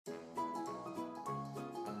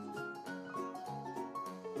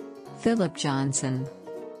Philip Johnson.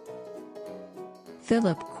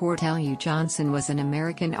 Philip Cortelyou Johnson was an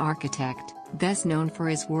American architect, best known for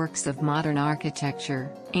his works of modern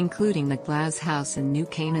architecture, including the Glass House in New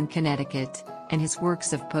Canaan, Connecticut, and his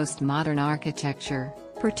works of postmodern architecture,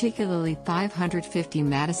 particularly 550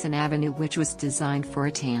 Madison Avenue, which was designed for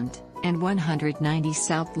ATandT, and 190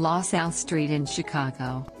 South La Salle Street in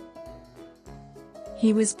Chicago.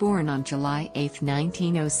 He was born on July 8,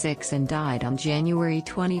 1906 and died on January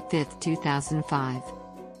 25, 2005.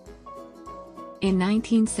 In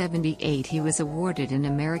 1978 he was awarded an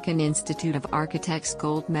American Institute of Architects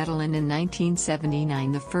Gold Medal and in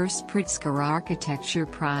 1979 the first Pritzker Architecture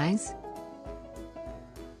Prize.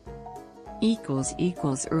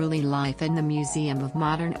 Early life and the Museum of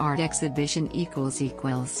Modern Art exhibition.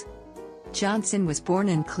 Johnson was born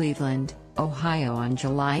in Cleveland, Ohio on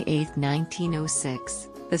July 8, 1906,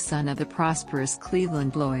 the son of the prosperous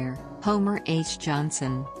Cleveland lawyer, Homer H.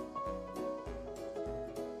 Johnson.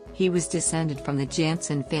 He was descended from the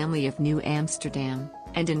Jansen family of New Amsterdam,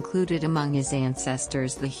 and included among his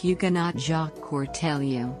ancestors the Huguenot Jacques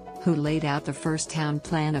Cortelyou, who laid out the first town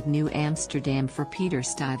plan of New Amsterdam for Peter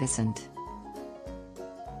Stuyvesant.